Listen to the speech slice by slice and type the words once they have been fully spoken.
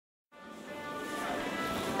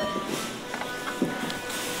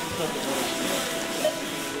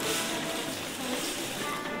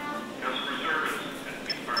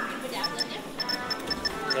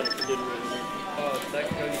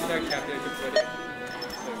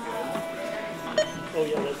Oh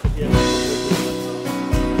yeah, that's it. Yeah.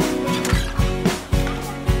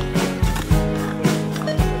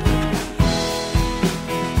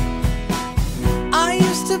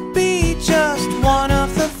 To be just one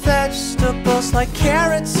of the vegetables like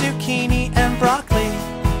carrots, zucchini, and broccoli.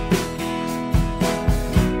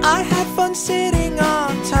 I had fun sitting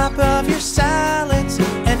on top of your salads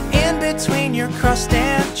and in between your crust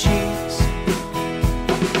and cheese.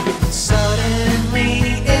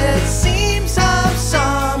 Suddenly it seems I'm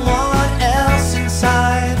someone else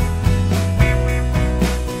inside.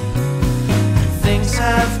 Things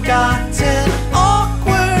have gotten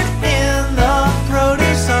awkward in the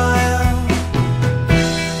produce aisle.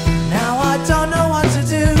 Now I don't know what to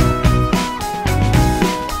do.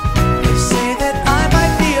 They say that I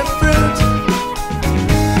might be a fruit.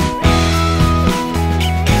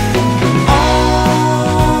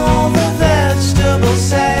 All the vegetables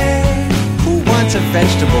say, who wants a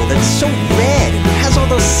vegetable that's so red and has all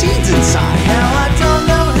those seeds inside? now I don't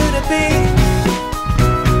know who to be.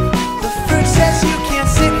 The fruit says you can't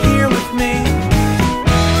sit here with me.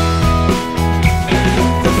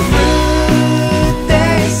 The fruit,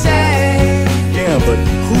 they say. Yeah, but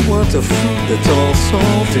who wants a fruit that's all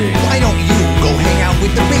salty? Why don't you go hang out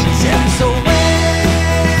with the racetrack? So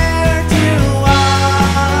where do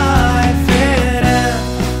I fit in?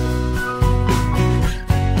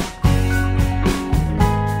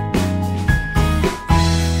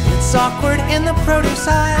 It's awkward in the produce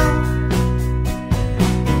aisle.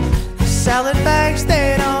 The salad bags,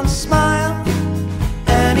 they don't smile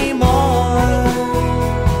anymore.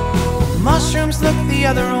 Mushrooms look the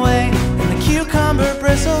other way, and the cucumber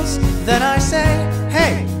bristles. Then I say,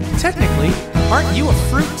 hey, technically, aren't you a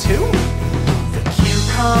fruit too? The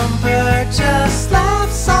cucumber just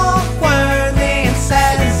laughs awkwardly and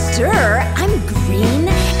says, Stir, I'm green,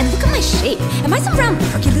 and look at my shape. Am I some round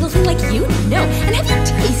perky little thing like you? No. And have you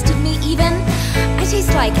tasted me even? I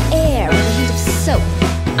taste like air with the heat of soap.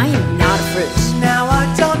 I am not a fruit. now I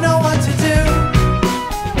don't know what to do.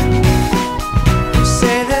 You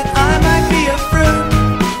say that I might be a fruit.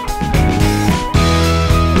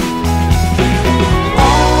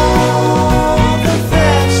 All the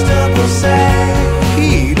vegetables say,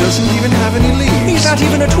 He doesn't even have any leaves. He's not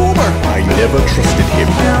even a tuber. I never trusted him.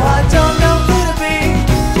 now I don't know who to be.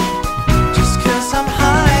 Just 'cause I'm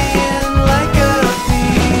high in like a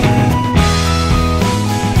bee.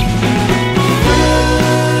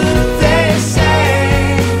 Fruit, they say.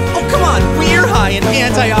 Oh, come on, we're high in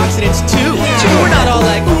antioxidants too. We're not all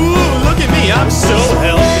like, ooh, look at me, I'm so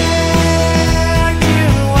healthy. Where do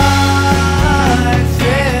I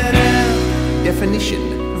fit in? Definition: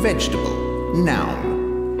 vegetable. Noun: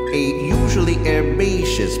 a usually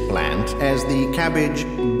herbaceous plant as the cabbage,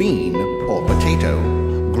 bean, or potato,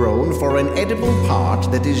 grown for an edible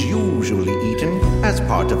part that is usually eaten as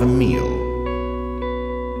part of a meal.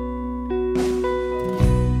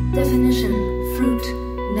 Definition: fruit,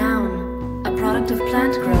 noun, a product of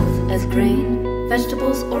plant growth as grain,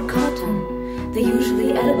 vegetables, or cotton, the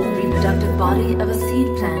usually edible reproductive body of a seed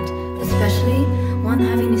plant, especially one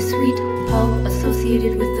having a sweet pulp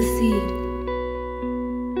associated with the seed.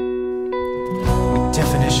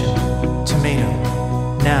 Definition: tomato.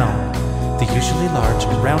 Noun: the usually large,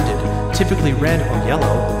 rounded, typically red or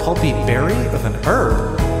yellow, pulpy berry of an herb.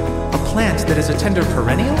 A plant that is a tender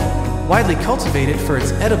perennial, widely cultivated for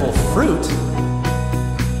its edible fruit.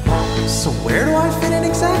 So where do I fit in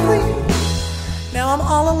exactly? Now I'm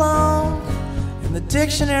all alone, and the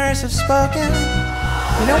dictionaries have spoken.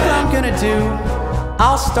 You know what I'm gonna do?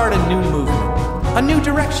 I'll start a new movement, a new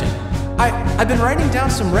direction. I've been writing down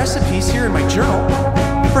some recipes here in my journal.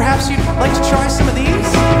 Perhaps you'd like to try some of these?